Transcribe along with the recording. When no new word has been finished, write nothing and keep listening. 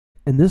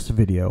In this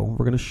video,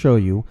 we're going to show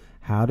you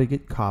how to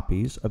get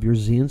copies of your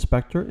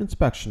zInspector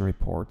inspection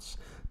reports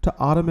to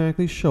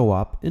automatically show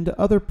up into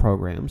other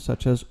programs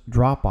such as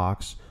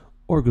Dropbox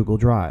or Google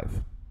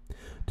Drive.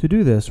 To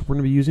do this, we're going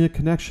to be using a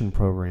connection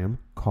program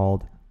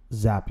called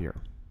Zapier.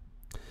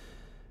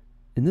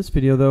 In this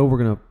video, though, we're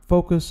going to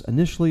focus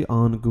initially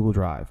on Google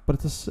Drive, but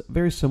it's a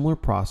very similar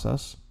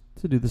process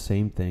to do the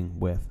same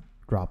thing with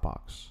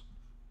Dropbox.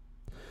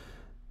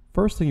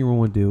 First thing you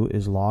want to do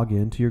is log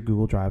into your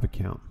Google Drive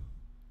account.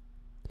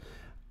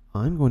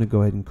 I'm going to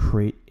go ahead and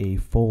create a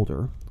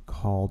folder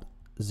called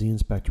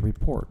zInspector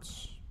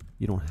Reports.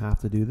 You don't have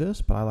to do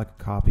this, but I like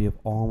a copy of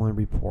all my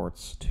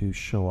reports to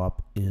show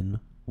up in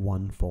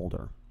one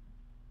folder.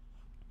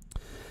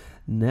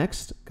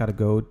 Next, got to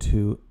go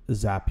to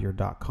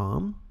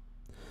Zapier.com.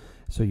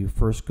 So you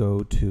first go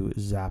to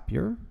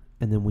Zapier,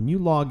 and then when you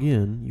log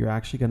in, you're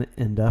actually going to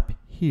end up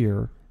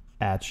here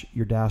at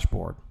your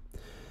dashboard.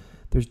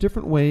 There's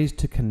different ways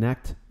to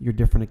connect your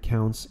different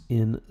accounts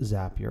in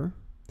Zapier,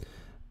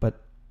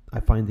 but I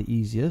find the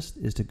easiest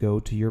is to go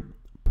to your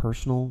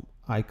personal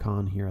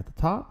icon here at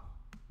the top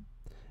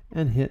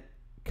and hit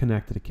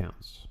Connected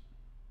Accounts.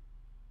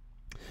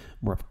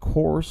 We're of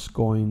course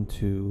going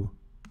to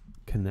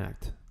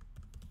connect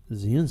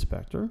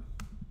zInspector,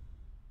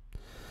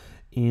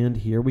 and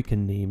here we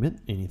can name it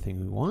anything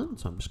we want.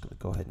 So I'm just going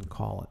to go ahead and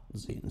call it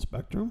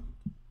zInspector,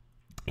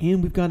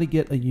 and we've got to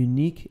get a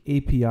unique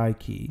API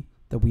key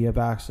that we have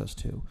access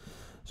to.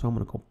 So I'm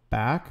going to go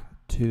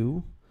back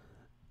to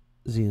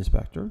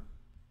zInspector,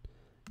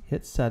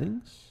 hit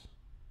Settings,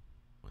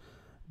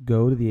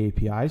 go to the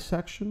API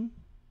section,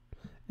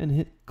 and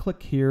hit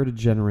click here to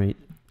generate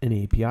an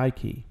API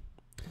key.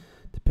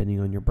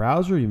 Depending on your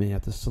browser, you may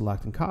have to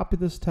select and copy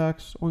this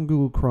text. On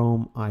Google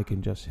Chrome, I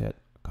can just hit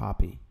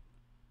copy.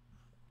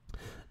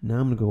 Now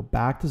I'm going to go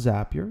back to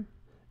Zapier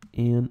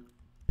and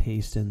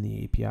paste in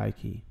the API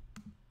key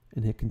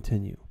and hit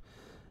continue.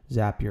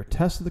 Zapier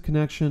tested the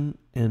connection,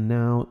 and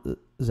now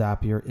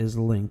Zapier is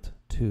linked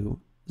to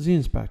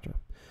zInspector.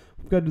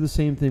 We've got to do the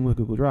same thing with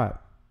Google Drive.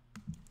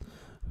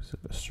 So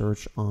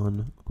search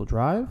on Google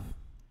Drive,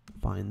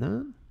 find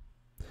that.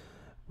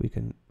 We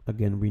can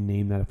again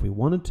rename that if we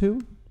wanted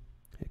to.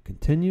 Hit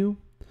continue.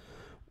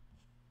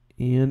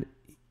 And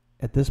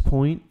at this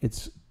point,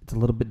 it's a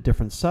little bit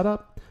different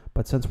setup,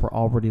 but since we're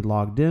already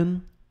logged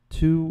in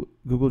to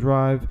Google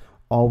Drive,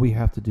 all we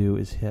have to do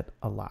is hit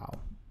allow.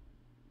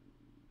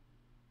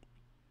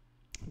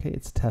 Okay,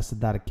 it's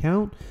tested that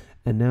account,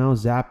 and now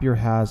Zapier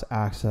has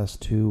access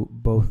to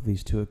both of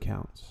these two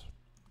accounts.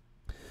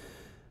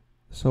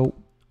 So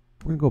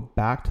we're going to go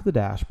back to the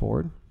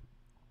dashboard,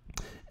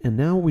 and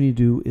now what we need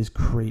to do is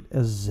create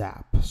a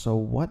zap. So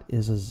what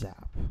is a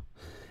zap?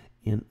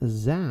 And a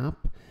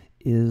zap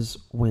is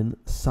when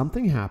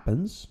something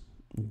happens,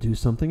 do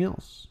something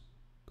else.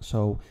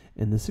 So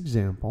in this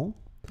example,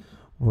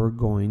 we're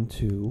going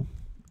to,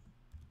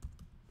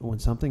 when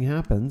something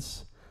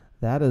happens,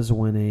 that is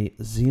when a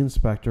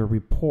zInspector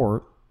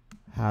report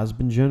has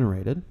been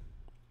generated.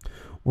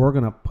 We're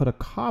going to put a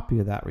copy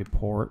of that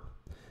report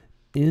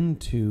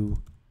into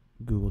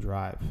Google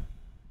Drive.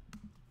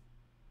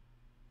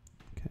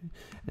 Okay.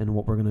 And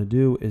what we're going to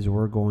do is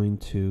we're going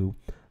to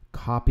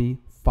copy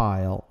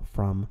file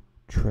from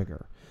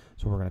trigger.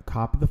 So we're going to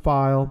copy the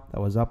file that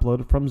was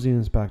uploaded from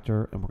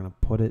zInspector, and we're going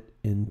to put it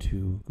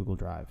into Google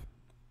Drive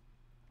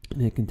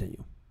and hit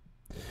continue.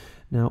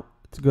 Now,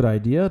 it's a good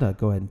idea to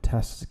go ahead and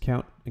test this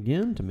account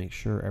again to make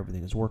sure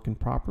everything is working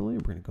properly. We're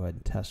going to go ahead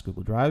and test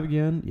Google Drive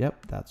again.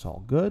 Yep, that's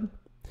all good.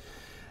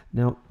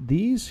 Now,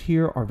 these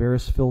here are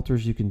various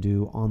filters you can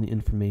do on the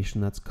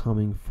information that's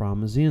coming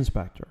from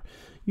zInspector.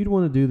 You'd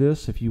want to do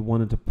this if you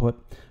wanted to put,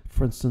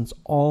 for instance,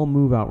 all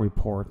move-out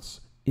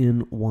reports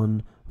in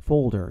one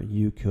folder.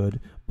 You could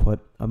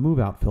put a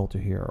move-out filter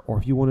here, or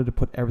if you wanted to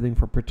put everything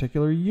for a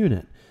particular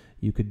unit,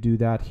 you could do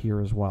that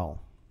here as well.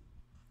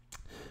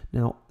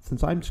 Now,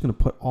 since I'm just going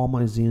to put all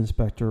my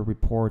zInspector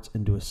reports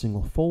into a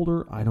single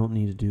folder, I don't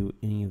need to do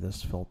any of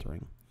this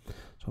filtering.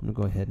 So I'm going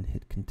to go ahead and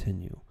hit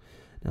continue.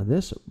 Now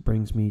this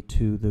brings me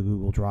to the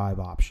Google Drive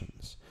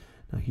options.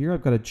 Now here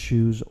I've got to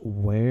choose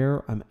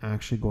where I'm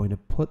actually going to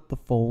put the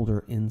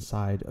folder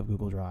inside of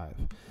Google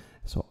Drive.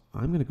 So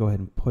I'm going to go ahead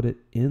and put it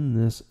in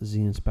this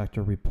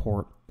zInspector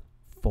report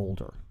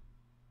folder.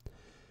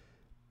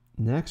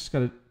 Next, got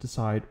to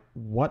decide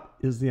what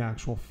is the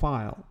actual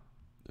file.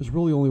 There's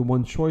really only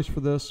one choice for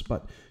this,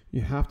 but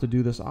you have to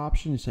do this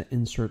option. You say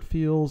insert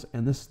fields,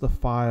 and this is the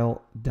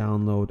file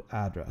download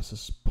address.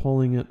 It's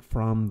pulling it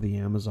from the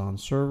Amazon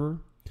server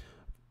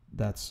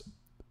that's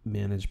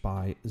managed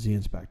by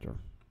zInspector.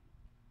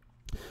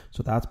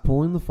 So that's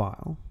pulling the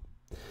file.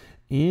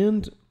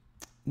 And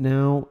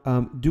now,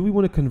 do we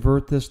want to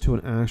convert this to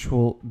an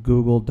actual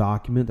Google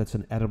document that's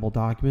an editable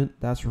document?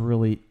 That's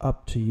really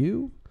up to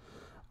you.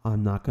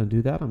 I'm not going to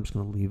do that. I'm just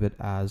going to leave it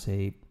as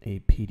a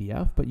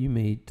PDF, but you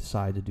may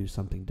decide to do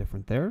something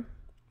different there.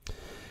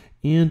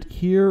 And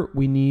here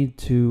we need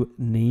to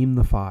name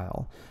the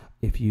file.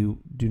 If you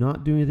do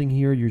not do anything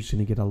here, you're just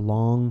going to get a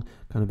long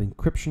kind of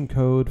encryption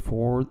code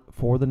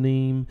for the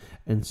name.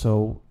 And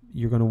so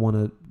you're going to want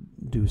to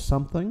do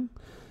something,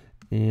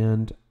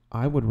 and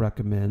I would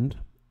recommend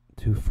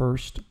to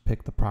first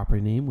pick the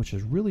property name, which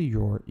is really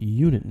your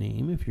unit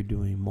name if you're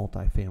doing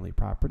multifamily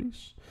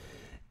properties.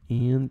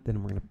 And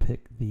then we're going to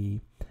pick the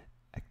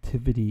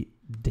activity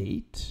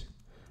date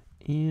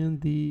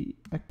and the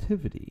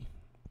activity.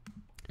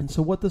 And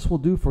so what this will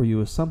do for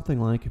you is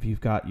something like if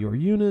you've got your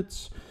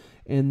units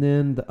and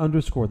then the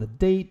underscore the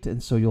date,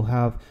 and so you'll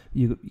have,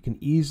 you can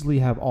easily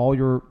have all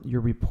your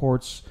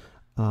reports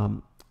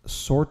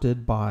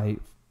sorted by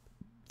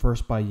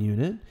first by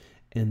unit,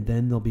 and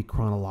then they'll be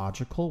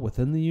chronological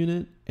within the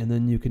unit, and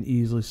then you can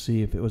easily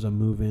see if it was a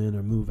move in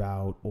or move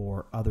out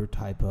or other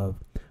type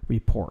of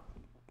report.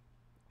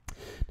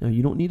 Now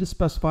you don't need to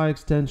specify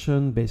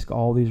extension. Basically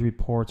all these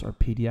reports are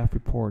PDF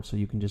reports, so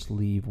you can just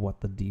leave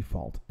what the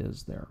default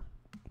is there.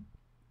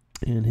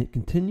 And hit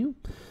continue.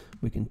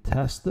 We can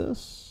test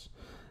this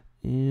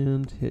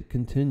and hit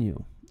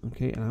continue.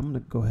 Okay, and I'm going to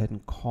go ahead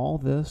and call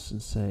this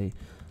and say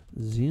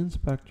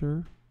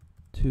zInspector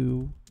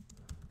to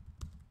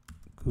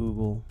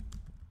Google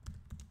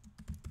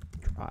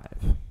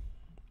Drive.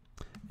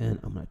 And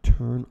I'm going to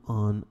turn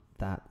on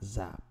that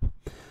Zap.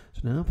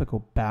 So now if I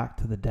go back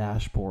to the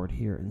dashboard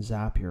here in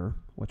Zapier,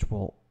 which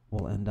we'll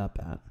end up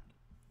at,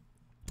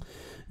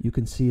 you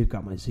can see I've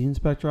got my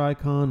zInspector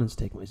icon. Let's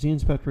take my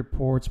zInspector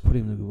reports, put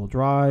them in Google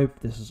Drive.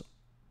 This is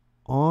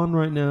on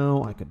right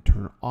now. I could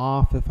turn it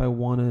off if I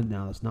wanted.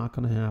 Now that's not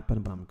going to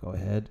happen, but I'm going to go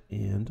ahead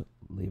and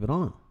leave it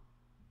on.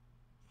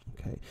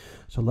 Okay,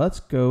 so let's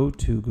go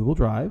to Google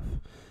Drive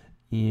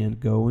and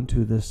go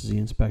into this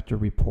zInspector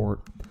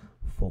report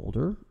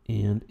folder,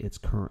 and it's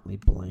currently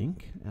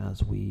blank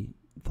as we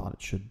thought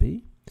it should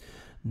be.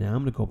 Now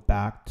I'm going to go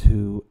back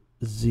to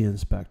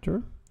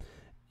zInspector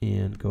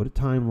and go to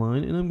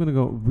timeline, and I'm going to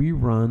go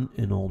rerun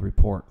an old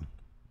report.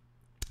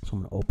 So I'm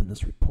going to open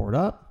this report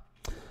up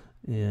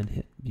and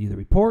hit view the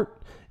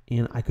report,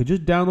 and I could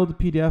just download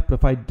the PDF, but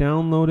if I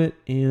download it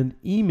and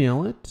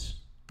email it,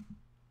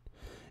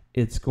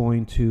 it's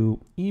going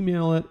to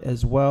email it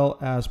as well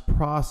as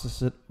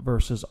process it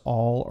versus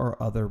all our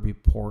other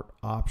report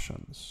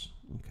options.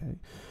 Okay,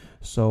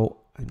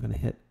 so I'm going to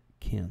hit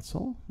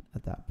cancel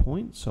at that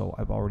point. So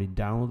I've already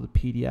downloaded the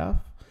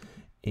PDF.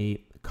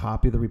 A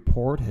copy of the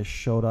report has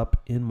showed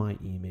up in my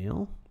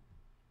email.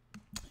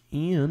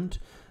 And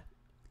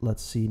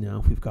let's see now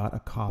if we've got a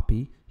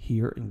copy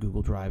here in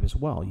Google Drive as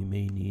well. You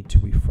may need to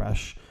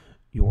refresh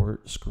your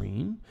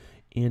screen,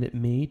 and it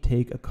may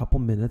take a couple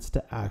minutes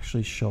to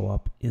actually show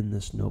up in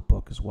this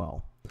notebook as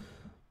well.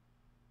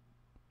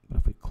 But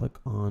if we click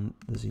on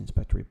the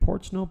zInspector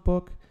Reports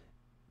notebook,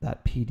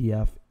 that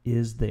PDF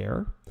is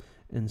there.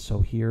 And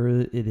so here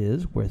it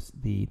is with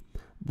the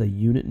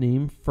unit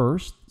name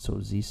first,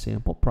 so Z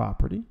sample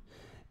property,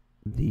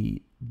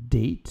 the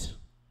date,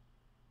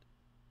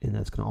 and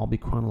that's going to all be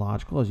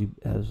chronological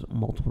as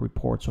multiple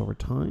reports over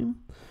time,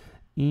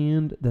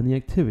 and then the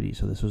activity.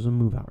 So this was a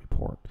move out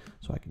report.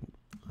 So I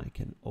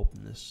can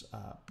open this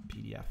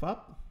PDF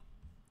up,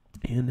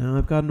 and now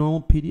I've got a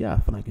normal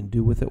PDF, and I can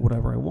do with it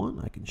whatever I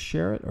want. I can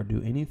share it or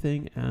do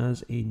anything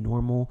as a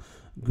normal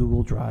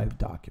Google Drive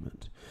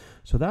document.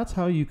 So that's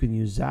how you can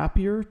use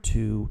Zapier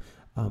to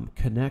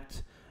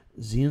connect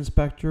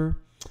zInspector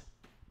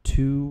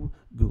to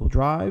Google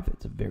Drive.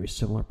 It's a very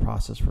similar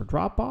process for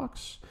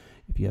Dropbox.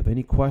 If you have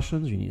any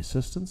questions or you need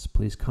assistance,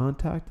 please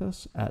contact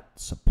us at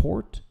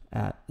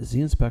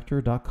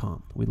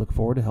support@zinspector.com. We look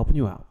forward to helping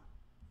you out.